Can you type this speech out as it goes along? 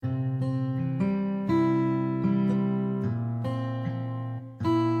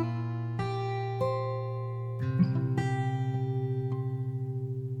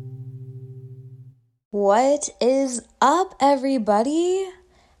What is up, everybody?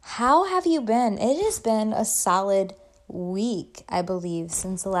 How have you been? It has been a solid week, I believe,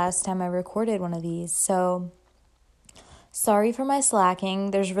 since the last time I recorded one of these. So, sorry for my slacking.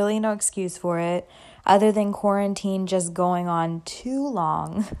 There's really no excuse for it other than quarantine just going on too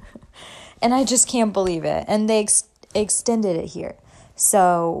long. And I just can't believe it. And they extended it here.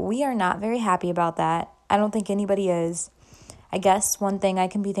 So, we are not very happy about that. I don't think anybody is. I guess one thing I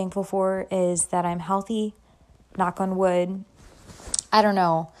can be thankful for is that I'm healthy, knock on wood. I don't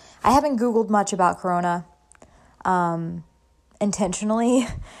know. I haven't Googled much about Corona intentionally.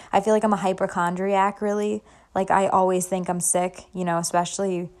 I feel like I'm a hypochondriac, really. Like, I always think I'm sick,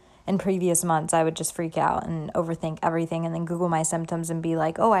 especially in previous months. I would just freak out and overthink everything and then Google my symptoms and be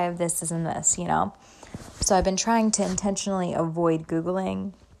like, oh, I have this and this, So I've been trying to intentionally avoid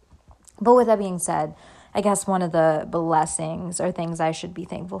Googling. But with that being said, I guess one of the blessings or things I should be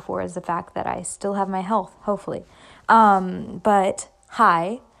thankful for is the fact that I still have my health, hopefully. But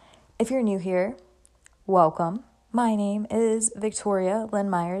hi, if you're new here, welcome. My name is Victoria Lynn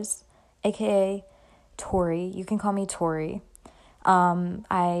Myers, aka Tori. You can call me Tori.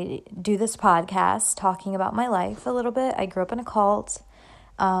 I do this podcast talking about my life a little bit. I grew up in a cult,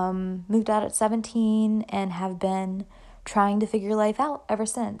 moved out at 17, and have been trying to figure life out ever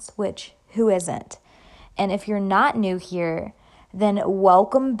since, which who isn't? And if you're not new here, then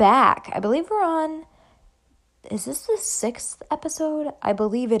welcome back. I believe we're on, is this the 6th episode? I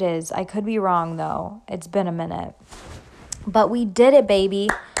believe it is. I could be wrong, though. It's been a minute. But we did it, baby.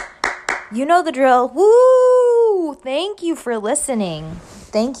 You know the drill. Woo! Thank you for listening.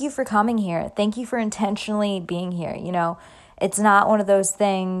 Thank you for coming here. Thank you for intentionally being here. It's not one of those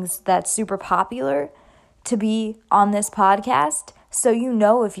things that's super popular to be on this podcast. So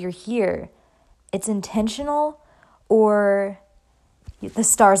if you're here, it's intentional or the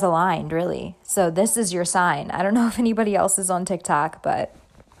stars aligned, really. So this is your sign. I don't know if anybody else is on TikTok, but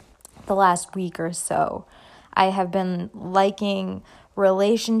the last week or so, I have been liking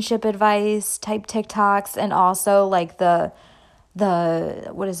relationship advice type TikToks and also like the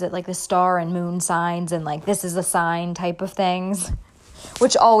what is it, like the star and moon signs and like this is a sign type of things,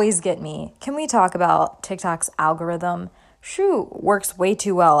 which always get me. Can we talk about TikTok's algorithm? Works way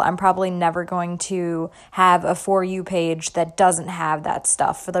too well. I'm probably never going to have a For You page that doesn't have that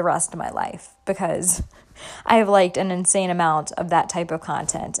stuff for the rest of my life because I have liked an insane amount of that type of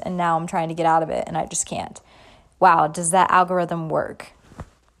content and now I'm trying to get out of it and I just can't. Wow, does that algorithm work?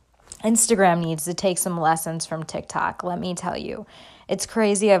 Instagram needs to take some lessons from TikTok, let me tell you. It's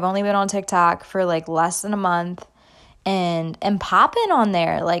crazy. I've only been on TikTok for like less than a month and popping on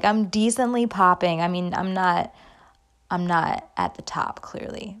there. Like I'm decently popping. I mean, I'm not at the top,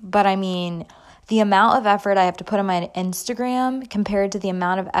 clearly. But I mean, the amount of effort I have to put on my Instagram compared to the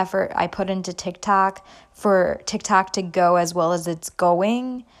amount of effort I put into TikTok for TikTok to go as well as it's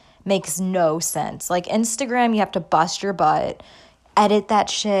going makes no sense. Like Instagram, you have to bust your butt, edit that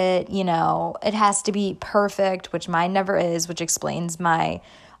shit, it has to be perfect, which mine never is, which explains my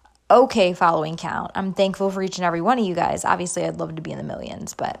okay following count. I'm thankful for each and every one of you guys. Obviously, I'd love to be in the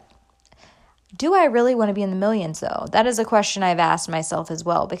millions, but do I really want to be in the millions, though? That is a question I've asked myself as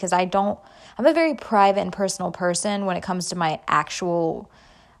well, because I'm a very private and personal person when it comes to my actual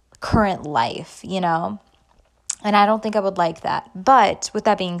current life, and I don't think I would like that. But with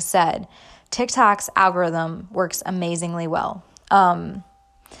that being said, TikTok's algorithm works amazingly well. So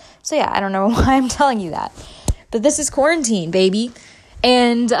yeah, I don't know why I'm telling you that, but this is quarantine, baby.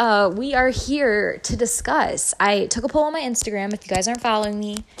 And we are here to discuss. I took a poll on my Instagram. If you guys aren't following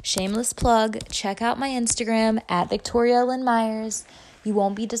me, shameless plug, check out my Instagram at Victoria Lynn Myers. You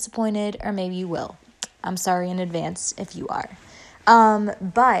won't be disappointed, or maybe you will. I'm sorry in advance if you are.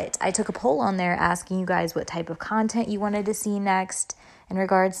 But I took a poll on there asking you guys what type of content you wanted to see next in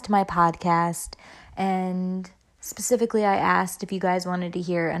regards to my podcast. And specifically, I asked if you guys wanted to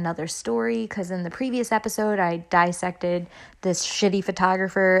hear another story, because in the previous episode, I dissected this shitty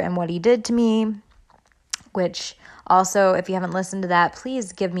photographer and what he did to me, which also, if you haven't listened to that,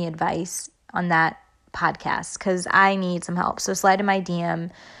 please give me advice on that podcast, because I need some help. So slide in my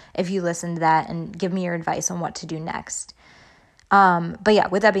DM if you listen to that and give me your advice on what to do next. But yeah,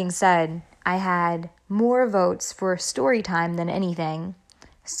 with that being said, I had more votes for story time than anything.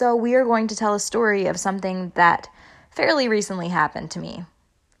 So we are going to tell a story of something that fairly recently happened to me.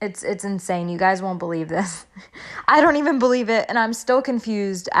 It's insane. You guys won't believe this. I don't even believe it, and I'm still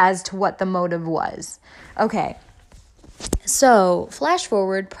confused as to what the motive was. Okay. So, flash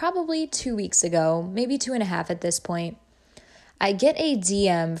forward probably 2 weeks ago, maybe 2.5 at this point. I get a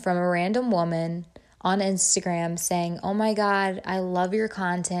DM from a random woman on Instagram saying, oh my God, I love your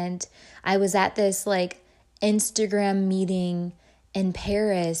content. I was at this like Instagram meeting in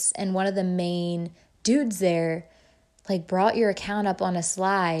Paris, and one of the main dudes there like brought your account up on a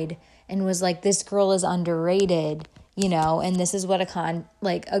slide and was like, this girl is underrated, and this is what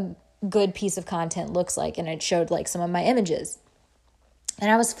a good piece of content looks like. And it showed like some of my images.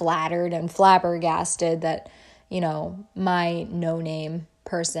 And I was flattered and flabbergasted that, my no-name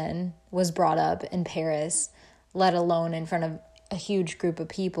person was brought up in Paris, let alone in front of a huge group of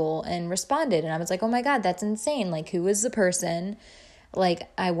people, and responded. And I was like, oh my God, that's insane. Like, who is the person? Like,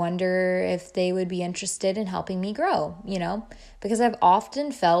 I wonder if they would be interested in helping me grow, because I've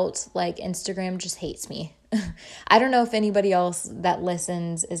often felt like Instagram just hates me. I don't know if anybody else that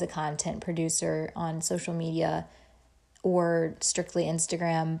listens is a content producer on social media or strictly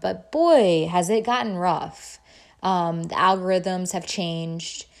Instagram, but boy, has it gotten rough. The algorithms have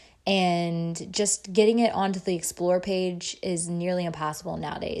changed, and just getting it onto the Explore page is nearly impossible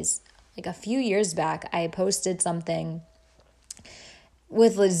nowadays. Like a few years back, I posted something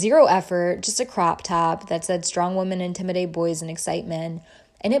with zero effort, just a crop top that said strong women intimidate boys and excite men.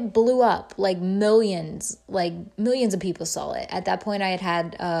 And it blew up like millions of people saw it. At that point, I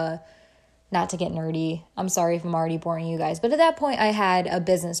had not to get nerdy, I'm sorry if I'm already boring you guys, but at that point I had a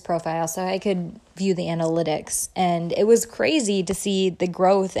business profile so I could view the analytics, and it was crazy to see the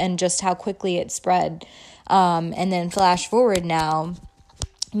growth and just how quickly it spread. And then flash forward now,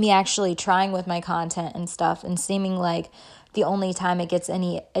 me actually trying with my content and stuff, and seeming like the only time it gets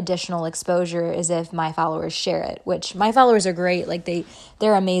any additional exposure is if my followers share it, which my followers are great. Like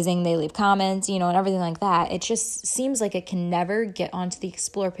they're amazing. They leave comments, and everything like that. It just seems like it can never get onto the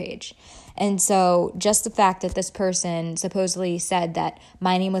Explore page. And so just the fact that this person supposedly said that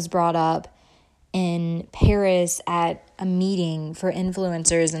my name was brought up in Paris at a meeting for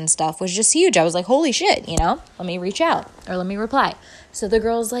influencers and stuff was just huge. I was like, holy shit, let me reach out or let me reply. So the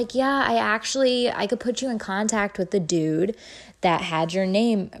girl's like, yeah, I could put you in contact with the dude that had your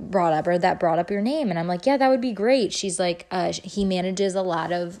name brought up, or that brought up your name. And I'm like, yeah, that would be great. She's like, he manages a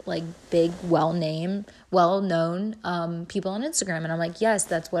lot of like big, well-known people on Instagram. And I'm like, yes,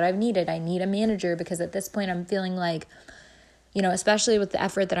 that's what I've needed. I need a manager, because at this point I'm feeling like, especially with the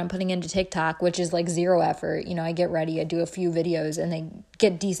effort that I'm putting into TikTok, which is like zero effort. I get ready, I do a few videos and they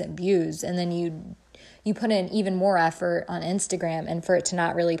get decent views. And then you put in even more effort on Instagram, and for it to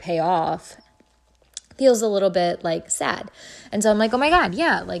not really pay off feels a little bit like sad. And so I'm like, oh my God,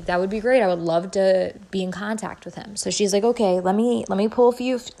 yeah, like that would be great. I would love to be in contact with him. So she's like, okay, let me pull a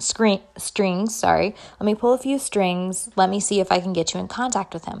few strings. Sorry. Let me pull a few strings. Let me see if I can get you in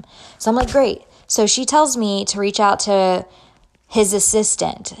contact with him. So I'm like, great. So she tells me to reach out to his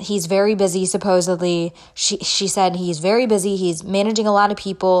assistant. He's very busy, supposedly. She said he's very busy. He's managing a lot of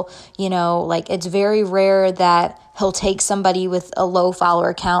people. Like it's very rare that he'll take somebody with a low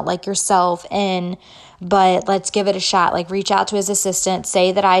follower count like yourself in, but let's give it a shot. Like reach out to his assistant,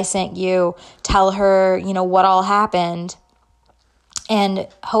 say that I sent you, tell her, what all happened, and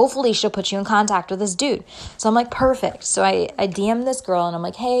hopefully she'll put you in contact with this dude. So I'm like, perfect. So I DM this girl and I'm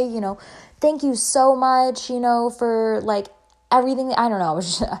like, hey, thank you so much, for like everything. I don't know.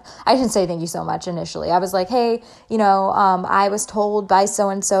 I didn't say thank you so much initially. I was like, hey, I was told by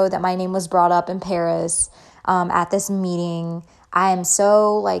so-and-so that my name was brought up in Paris at this meeting. I am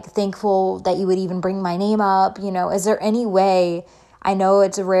so like thankful that you would even bring my name up. Is there any way, I know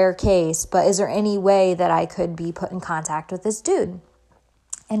it's a rare case, but is there any way that I could be put in contact with this dude?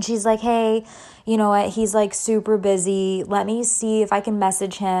 And she's like, hey, you know what? He's like super busy. Let me see if I can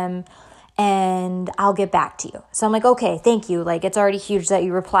message him and I'll get back to you. So I'm like, okay, thank you. Like, it's already huge that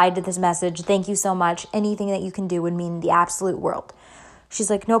you replied to this message. Thank you so much. Anything that you can do would mean the absolute world. She's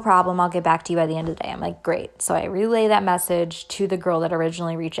like, no problem. I'll get back to you by the end of the day. I'm like, great. So I relay that message to the girl that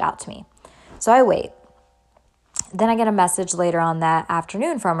originally reached out to me. So I wait. Then I get a message later on that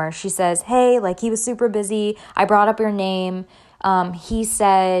afternoon from her. She says, hey, like he was super busy. I brought up your name. He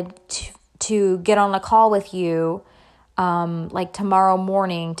said to get on a call with you like tomorrow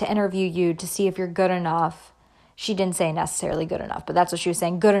morning to interview you to see if you're good enough. She didn't say necessarily good enough, but that's what she was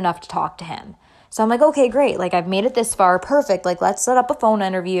saying, good enough to talk to him. So I'm like, okay, great. Like I've made it this far. Perfect. Like let's set up a phone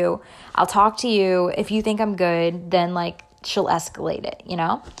interview. I'll talk to you. If you think I'm good, then like she'll escalate it,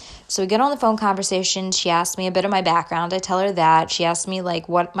 So we get on the phone conversation. She asked me a bit of my background. I tell her that. She asked me like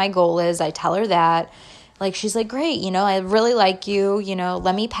what my goal is. I tell her that. Like, she's like, great, I really like you,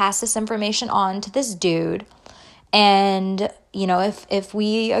 let me pass this information on to this dude. And, if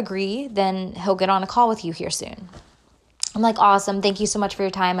we agree, then he'll get on a call with you here soon. I'm like, awesome. Thank you so much for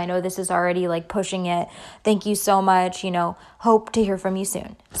your time. I know this is already like pushing it. Thank you so much. Hope to hear from you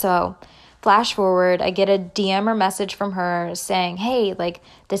soon. So Flash forward, I get a DM or message from her saying, hey, like,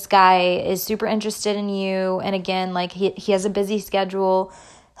 this guy is super interested in you. And again, like, he has a busy schedule.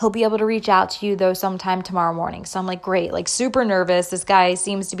 He'll be able to reach out to you, though, sometime tomorrow morning. So I'm like, great, like, super nervous. This guy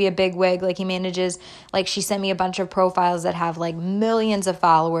seems to be a big wig. Like, he manages, like, she sent me a bunch of profiles that have, like, millions of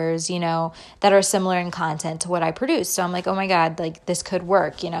followers, you know, that are similar in content to what I produce. So I'm like, oh my God, like, this could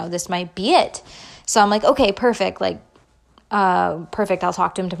work, you know, this might be it. So I'm like, okay, perfect. Like, perfect. I'll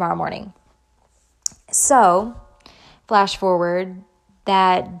talk to him tomorrow morning. So flash forward,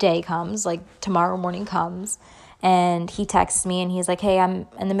 that day comes, like, tomorrow morning comes. And he texts me and he's like, hey, I'm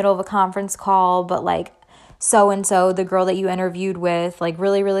in the middle of a conference call, but like so-and-so, the girl that you interviewed with, like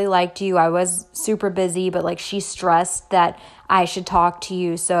really, really liked you. I was super busy, but like she stressed that I should talk to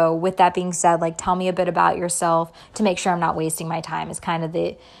you. So with that being said, like tell me a bit about yourself to make sure I'm not wasting my time is kind of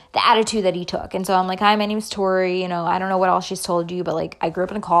the attitude that he took. And so I'm like, hi, my name's Tori. You know, I don't know what else she's told you, but like I grew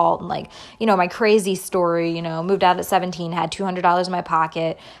up in a cult and like, you know, my crazy story, you know, moved out at 17, had $200 in my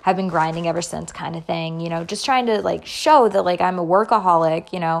pocket, have been grinding ever since kind of thing, you know, just trying to like show that like I'm a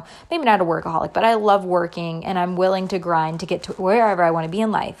workaholic, you know, maybe not a workaholic, but I love working and I'm willing to grind to get to wherever I want to be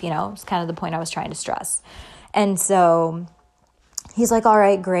in life, you know, it's kind of the point I was trying to stress. And so he's like, all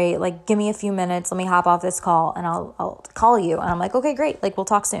right, great. Like, give me a few minutes. Let me hop off this call and I'll call you. And I'm like, okay, great. Like, we'll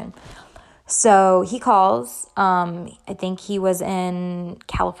talk soon. So he calls. I think he was in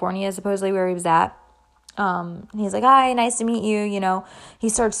California, supposedly where he was at. He's like, hi, nice to meet you. You know, he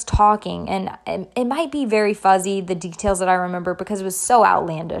starts talking and it might be very fuzzy, the details that I remember because it was so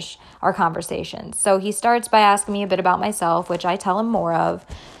outlandish, our conversation. So he starts by asking me a bit about myself, which I tell him more of.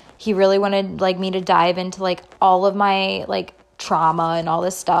 He really wanted like me to dive into like all of my like trauma and all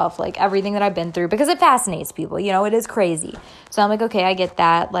this stuff, like everything that I've been through because it fascinates people, you know, it is crazy. So I'm like, okay, I get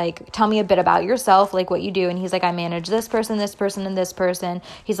that. Like, tell me a bit about yourself, like what you do. And he's like, I manage this person, and this person.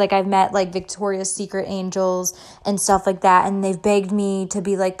 He's like, I've met like Victoria's Secret angels and stuff like that. And they've begged me to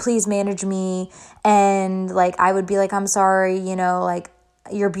be like, please manage me. And like, I would be like, I'm sorry, you know, like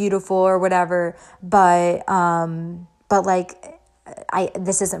you're beautiful or whatever. But like,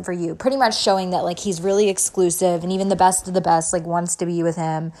 this isn't for you, pretty much showing that like he's really exclusive and even the best of the best like wants to be with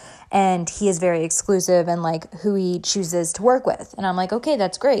him and he is very exclusive and like who he chooses to work with. And I'm like, okay,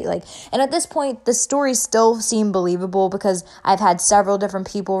 that's great. Like, and at this point the story still seemed believable because I've had several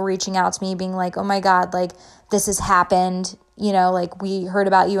different people reaching out to me being like, oh my God, like this has happened, you know, like we heard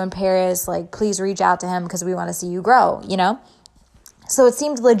about you in Paris, like please reach out to him because we want to see you grow, you know? So it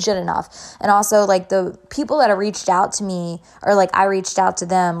seemed legit enough. And also like the people that have reached out to me or like I reached out to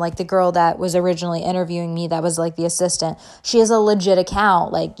them, like the girl that was originally interviewing me, that was like the assistant, she has a legit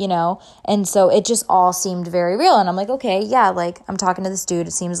account, like, you know, and so it just all seemed very real. And I'm like, okay, yeah, like I'm talking to this dude.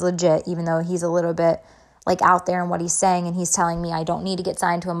 It seems legit, even though he's a little bit like out there in what he's saying. And he's telling me I don't need to get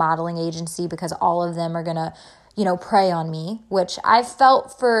signed to a modeling agency because all of them are going to, you know, prey on me, which I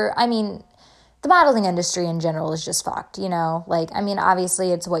felt for, I mean, the modeling industry in general is just fucked, you know? Like, I mean,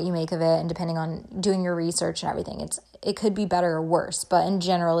 obviously it's what you make of it and depending on doing your research and everything, it could be better or worse, but in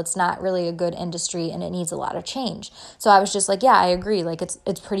general, it's not really a good industry and it needs a lot of change. So I was just like, yeah, I agree. Like, it's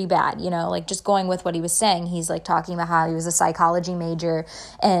pretty bad, you know? Like, just going with what he was saying, he's like talking about how he was a psychology major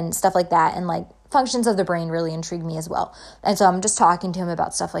and stuff like that, and like functions of the brain really intrigued me as well. And so I'm just talking to him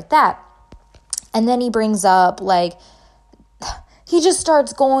about stuff like that. And then he brings up like, he just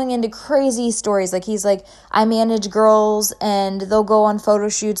starts going into crazy stories. Like he's like, I manage girls and they'll go on photo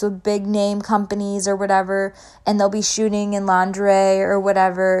shoots with big name companies or whatever. And they'll be shooting in lingerie or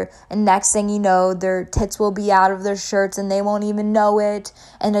whatever. And next thing you know, their tits will be out of their shirts and they won't even know it.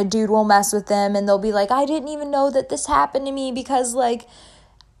 And a dude will mess with them and they'll be like, I didn't even know that this happened to me because like,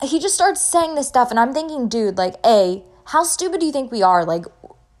 he just starts saying this stuff. And I'm thinking, dude, like, A, how stupid do you think we are? Like,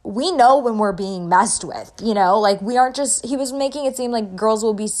 we know when we're being messed with, you know, like we aren't just, he was making it seem like girls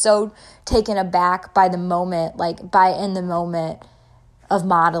will be so taken aback by the moment, like in the moment of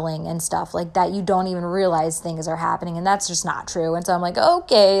modeling and stuff like that, you don't even realize things are happening. And that's just not true. And so I'm like,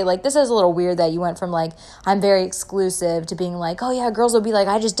 okay, like this is a little weird that you went from like, I'm very exclusive to being like, oh yeah, girls will be like,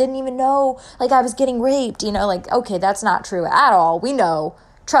 I just didn't even know, like I was getting raped, you know, like, okay, that's not true at all. We know.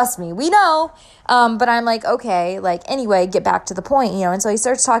 Trust me, we know. But I'm like, okay, like, anyway, get back to the point, you know? And so he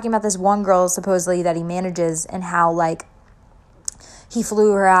starts talking about this one girl supposedly that he manages and how, like, he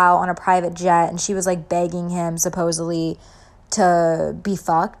flew her out on a private jet and she was, like, begging him supposedly to be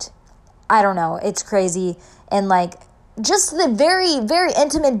fucked. I don't know. It's crazy. And, like, just the very, very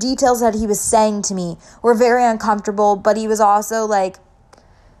intimate details that he was saying to me were very uncomfortable, but he was also, like,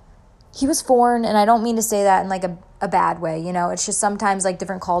 he was foreign, and I don't mean to say that in, like, a bad way, you know? It's just sometimes, like,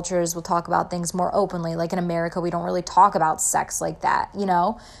 different cultures will talk about things more openly. Like, in America, we don't really talk about sex like that, you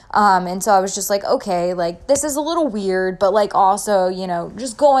know? And so I was just like, okay, like, this is a little weird, but, like, also, you know,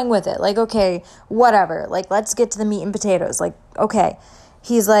 just going with it. Like, okay, whatever. Like, let's get to the meat and potatoes. Like, okay.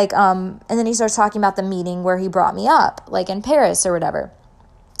 He's like, and then he starts talking about the meeting where he brought me up, like, in Paris or whatever.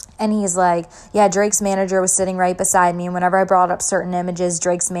 And he's like, yeah, Drake's manager was sitting right beside me. And whenever I brought up certain images,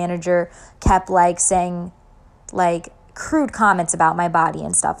 Drake's manager kept, like, saying, like, crude comments about my body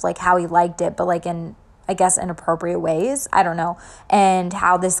and stuff, like how he liked it, but, like, in, I guess, inappropriate ways. I don't know. And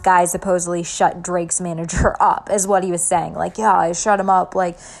how this guy supposedly shut Drake's manager up is what he was saying. Like, yeah, I shut him up.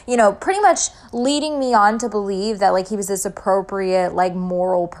 Like, you know, pretty much leading me on to believe that, like, he was this appropriate, like,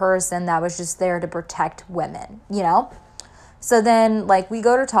 moral person that was just there to protect women, you know? So then, like, we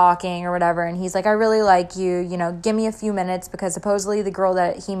go to talking or whatever, and he's like, I really like you, you know, give me a few minutes, because supposedly the girl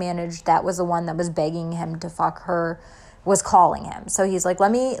that he managed, that was the one that was begging him to fuck her, was calling him. So he's like,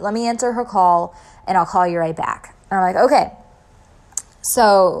 let me answer her call, and I'll call you right back. And I'm like, okay.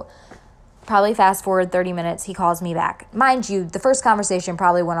 So probably fast forward 30 minutes, he calls me back. Mind you, the first conversation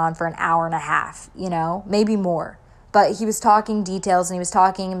probably went on for an hour and a half, you know, maybe more. But he was talking details, and he was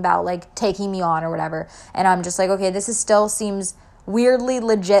talking about, like, taking me on or whatever. And I'm just like, okay, this is still seems weirdly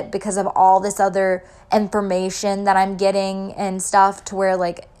legit because of all this other information that I'm getting and stuff, to where,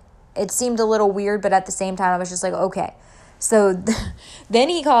 like, it seemed a little weird, but at the same time I was just like, okay. So then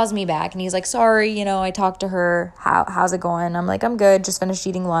he calls me back, and he's like, sorry, you know, I talked to her. How's it going? I'm like, I'm good. Just finished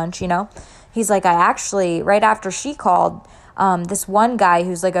eating lunch, you know. He's like, I actually, right after she called, this one guy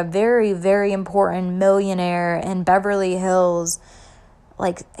who's, like, a very, very important millionaire in Beverly Hills,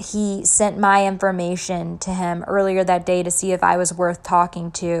 like, he sent my information to him earlier that day to see if I was worth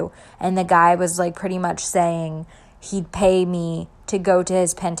talking to. And the guy was, like, pretty much saying he'd pay me to go to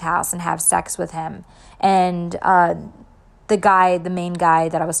his penthouse and have sex with him. And the main guy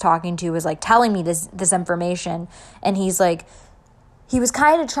that I was talking to was, like, telling me this information. And he's like, he was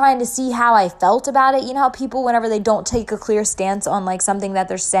kind of trying to see how I felt about it. You know how people, whenever they don't take a clear stance on, like, something that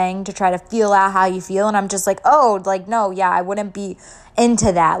they're saying, to try to feel out how you feel. And I'm just like, oh, like, no, yeah, I wouldn't be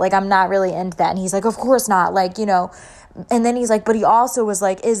into that. Like, I'm not really into that. And he's like, of course not. Like, you know, and then he's like, but he also was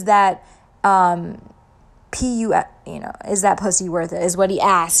like, is that, is that pussy worth it, is what he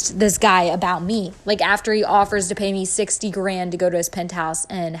asked this guy about me. Like, after he offers to pay me $60,000 to go to his penthouse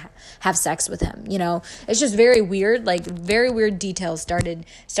and have sex with him, you know. It's just very weird. Like, very weird details started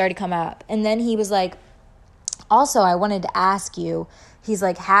to come up. And then he was like, also, I wanted to ask you, he's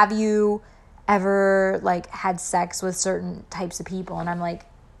like, have you ever, like, had sex with certain types of people? And I'm like,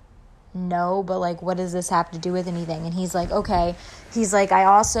 no, but, like, what does this have to do with anything? And he's like, okay. He's like, I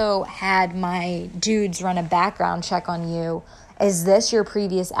also had my dudes run a background check on you. Is this your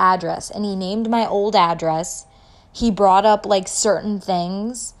previous address? And he named my old address. He brought up, like, certain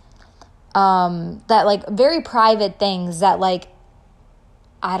things, that, like, very private things that, like,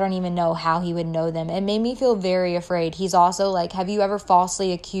 I don't even know how he would know them. It made me feel very afraid. He's also like, have you ever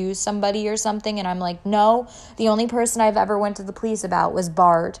falsely accused somebody or something? And I'm like, no. The only person I've ever went to the police about was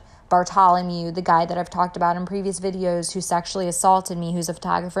Bartholomew, the guy that I've talked about in previous videos, who sexually assaulted me, who's a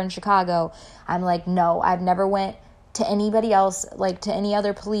photographer in Chicago. I'm like, no, I've never went to anybody else, like, to any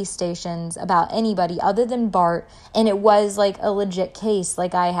other police stations about anybody other than Bart. And it was, like, a legit case.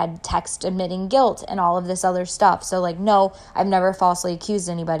 Like, I had text admitting guilt and all of this other stuff. So, like, no, I've never falsely accused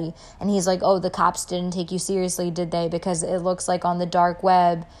anybody. And he's like, oh, the cops didn't take you seriously, did they? Because it looks like on the dark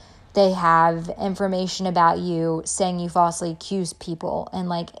web, they have information about you saying you falsely accused people, and,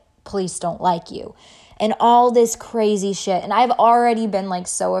 like, police don't like you, and all this crazy shit. And I've already been, like,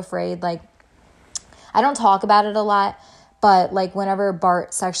 so afraid. Like, I don't talk about it a lot, but, like, whenever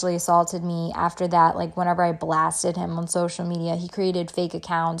Bart sexually assaulted me, after that, like, whenever I blasted him on social media, he created fake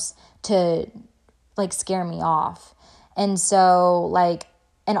accounts to, like, scare me off. And so, like,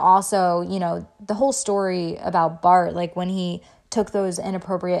 and also, you know, the whole story about Bart, like, when he took those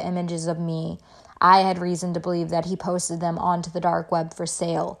inappropriate images of me, I had reason to believe that he posted them onto the dark web for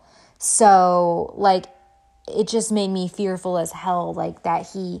sale. So, like, it just made me fearful as hell, like,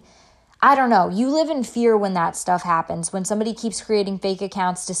 that I don't know, you live in fear when that stuff happens, when somebody keeps creating fake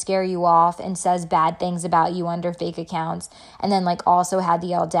accounts to scare you off and says bad things about you under fake accounts, and then, like, also had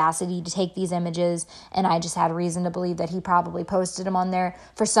the audacity to take these images, and I just had reason to believe that he probably posted them on there.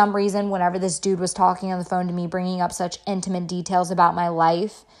 For some reason, whenever this dude was talking on the phone to me, bringing up such intimate details about my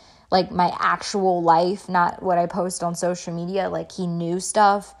life, like, my actual life, not what I post on social media, like, he knew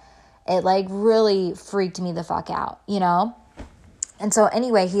stuff, it, like, really freaked me the fuck out, you know? And so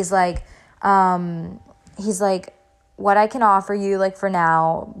anyway, he's like, what I can offer you, like, for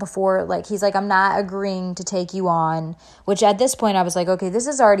now, before, like, he's like, I'm not agreeing to take you on, which at this point I was like, okay, this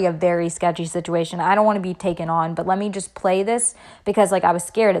is already a very sketchy situation. I don't want to be taken on, but let me just play this, because, like, I was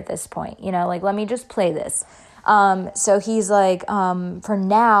scared at this point, you know, like, let me just play this. So he's like, for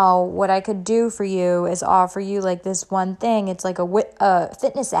now, what I could do for you is offer you, like, this one thing. It's like a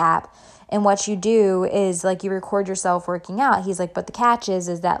fitness app. And what you do is, like, you record yourself working out. He's like, but the catch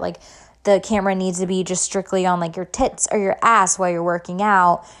is that, like, the camera needs to be just strictly on, like, your tits or your ass while you're working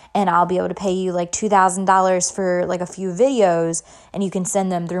out. And I'll be able to pay you, like, $2,000 for, like, a few videos. And you can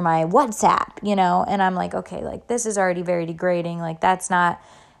send them through my WhatsApp, you know? And I'm like, okay, like, this is already very degrading. Like, that's not...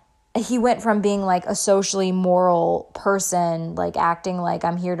 He went from being, like, a socially moral person, like, acting like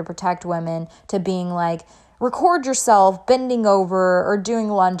I'm here to protect women, to being like, record yourself bending over or doing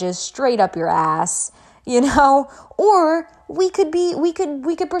lunges straight up your ass, you know? Or we could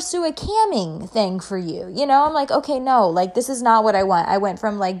pursue a camming thing for you, you know? I'm like, okay, no, like, this is not what I want. I went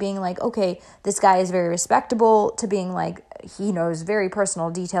from, like, being like, okay, this guy is very respectable, to being like, he knows very personal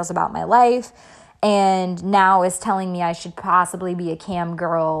details about my life, and now is telling me I should possibly be a cam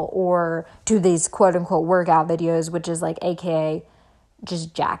girl or do these quote unquote workout videos, which is, like, AKA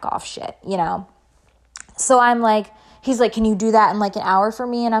just jack off shit, you know? So I'm like, he's like, can you do that in, like, an hour for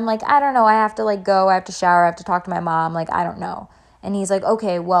me? And I'm like, I don't know. I have to, like, go. I have to shower. I have to talk to my mom. Like, I don't know. And he's like,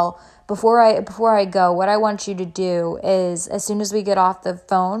 okay, well, before I go, what I want you to do is, as soon as we get off the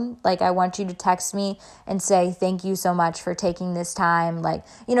phone, like, I want you to text me and say, thank you so much for taking this time. Like,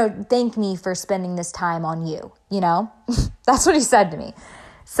 you know, thank me for spending this time on you, you know? That's what he said to me.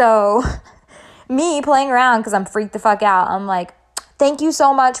 So me playing around, because I'm freaked the fuck out, I'm like, thank you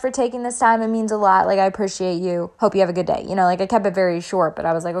so much for taking this time. It means a lot. Like, I appreciate you. Hope you have a good day. You know, like, I kept it very short, but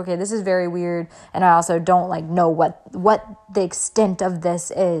I was like, okay, this is very weird. And I also don't, like, know what the extent of this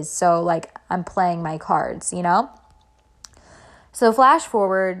is. So, like, I'm playing my cards, you know? So flash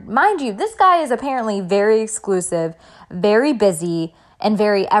forward, mind you, this guy is apparently very exclusive, very busy, and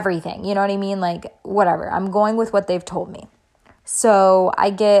very everything. You know what I mean? Like, whatever. I'm going with what they've told me. So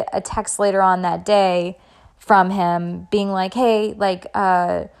I get a text later on that day from him being like, hey, like,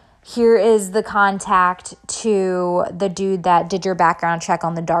 here is the contact to the dude that did your background check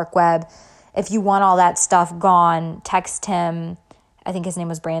on the dark web. If you want all that stuff gone, text him. I think his name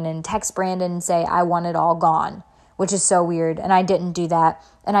was Brandon. Text Brandon and say, I want it all gone, which is so weird. And I didn't do that.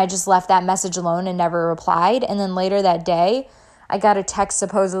 And I just left that message alone and never replied. And then later that day, I got a text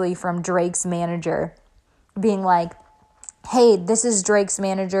supposedly from Drake's manager being like, hey, this is Drake's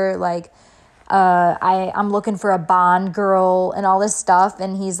manager. Like, I'm looking for a Bond girl and all this stuff.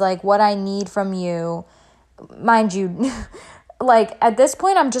 And he's like, what I need from you, mind you, like, at this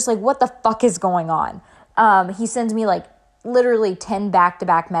point, I'm just like, what the fuck is going on? He sends me, like, literally 10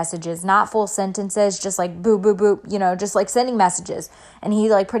 back-to-back messages, not full sentences, just like boop, boop, boop, you know, just like sending messages. And he,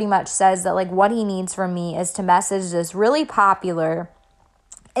 like, pretty much says that, like, what he needs from me is to message this really popular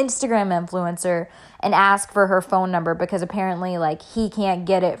Instagram influencer and ask for her phone number, because apparently, like, he can't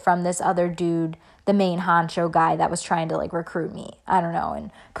get it from this other dude, the main honcho guy that was trying to, like, recruit me. I don't know. And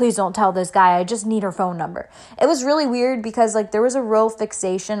please don't tell this guy. I just need her phone number. It was really weird because, like, there was a real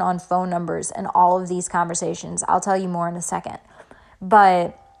fixation on phone numbers in all of these conversations. I'll tell you more in a second.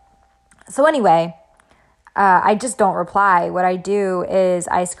 But so anyway, I just don't reply. What I do is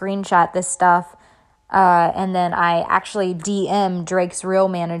I screenshot this stuff, and then I actually DM Drake's real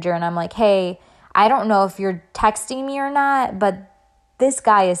manager, and I'm like, hey, I don't know if you're texting me or not, but this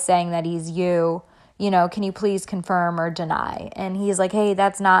guy is saying that he's you. You know, can you please confirm or deny? And he's like, hey,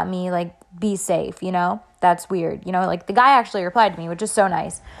 that's not me. Like, be safe, you know? That's weird. You know, like, the guy actually replied to me, which is so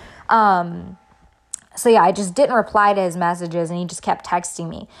nice. So yeah, I just didn't reply to his messages, and he just kept texting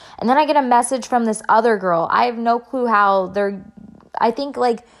me. And then I get a message from this other girl. I have no clue how I think,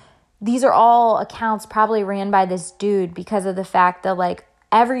 like, these are all accounts probably ran by this dude, because of the fact that, like,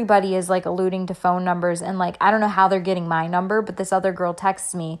 everybody is, like, alluding to phone numbers, and, like, I don't know how they're getting my number, but this other girl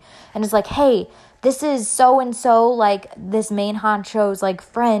texts me and is like, hey, this is so-and-so, like, this main honcho's, like,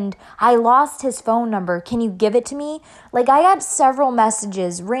 friend. I lost his phone number. Can you give it to me? Like, I got several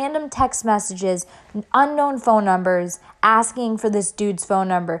messages, random text messages, unknown phone numbers, asking for this dude's phone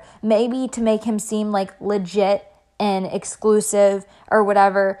number, maybe to make him seem, like, legit and exclusive or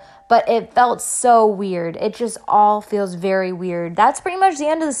whatever, but it felt so weird. It just all feels very weird. That's pretty much the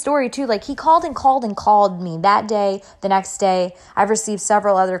end of the story too. Like, he called and called and called me that day, the next day. I've received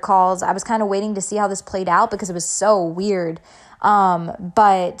several other calls. I was kind of waiting to see how this played out because it was so weird.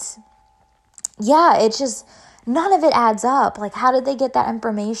 But yeah, it's just, none of it adds up. Like, how did they get that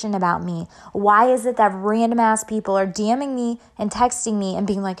information about me? Why is it that random ass people are DMing me and texting me and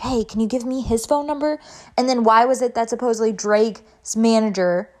being like, hey, can you give me his phone number? And then why was it that supposedly Drake's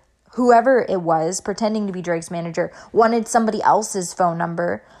manager, whoever it was, pretending to be Drake's manager, wanted somebody else's phone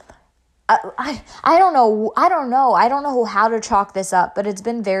number? I don't know. I don't know how to chalk this up, but it's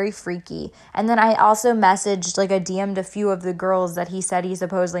been very freaky. And then I also messaged, like, I DM'd a few of the girls that he said he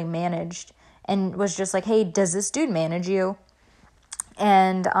supposedly managed and was just like, hey, does this dude manage you?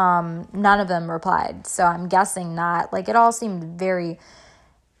 And none of them replied. So I'm guessing not. Like, it all seemed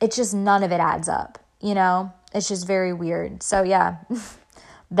it's just none of it adds up, you know? It's just very weird. So yeah,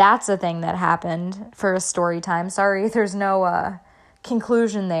 that's a thing that happened for a story time. Sorry, there's no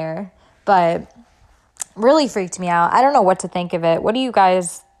conclusion there. But really freaked me out. I don't know what to think of it. What do you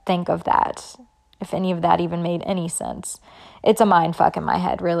guys think of that? If any of that even made any sense. It's a mind fuck in my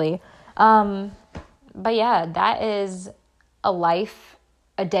head, really. But yeah, that is a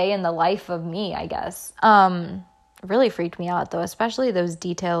day in the life of me, I guess. Really freaked me out though, especially those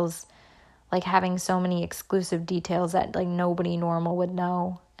details, like having so many exclusive details that like nobody normal would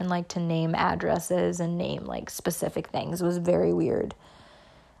know, and like to name addresses and name like specific things was very weird.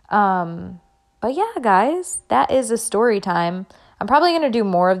 But yeah, guys, that is a story time. I'm probably going to do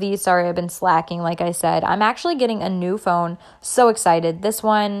more of these. Sorry, I've been slacking. Like I said, I'm actually getting a new phone. So excited. This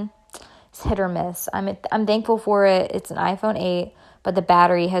one is hit or miss. I'm thankful for it. It's an iPhone 8, but the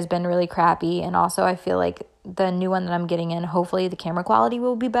battery has been really crappy. And also I feel like the new one that I'm getting in, hopefully the camera quality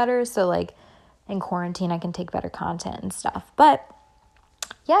will be better. So like in quarantine, I can take better content and stuff. But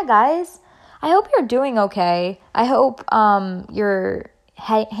yeah, guys, I hope you're doing okay. I hope, you're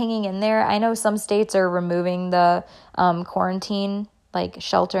hanging in there. I know some states are removing the quarantine, like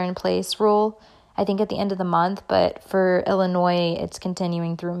shelter in place rule, I think at the end of the month, but for Illinois, it's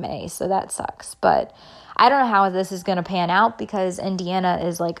continuing through May, so that sucks. But I don't know how this is going to pan out because Indiana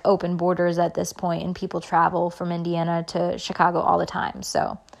is like open borders at this point and people travel from Indiana to Chicago all the time,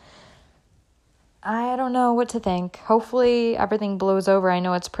 so I don't know what to think. Hopefully everything blows over. I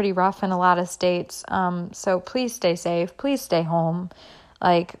know it's pretty rough in a lot of states, so please stay safe, please stay home.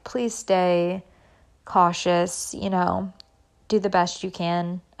 Like, please stay cautious, you know, do the best you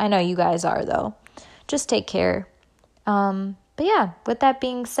can. I know you guys are, though. Just take care. But yeah, with that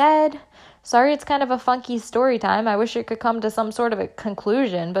being said, sorry it's kind of a funky story time. I wish it could come to some sort of a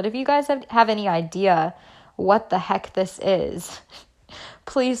conclusion. But if you guys have any idea what the heck this is,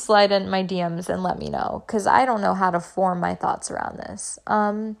 please slide in my DMs and let me know. Because I don't know how to form my thoughts around this.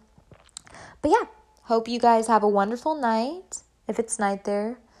 But yeah, hope you guys have a wonderful night. If it's night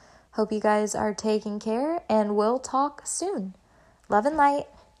there, hope you guys are taking care, and we'll talk soon. Love and light,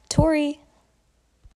 Tori.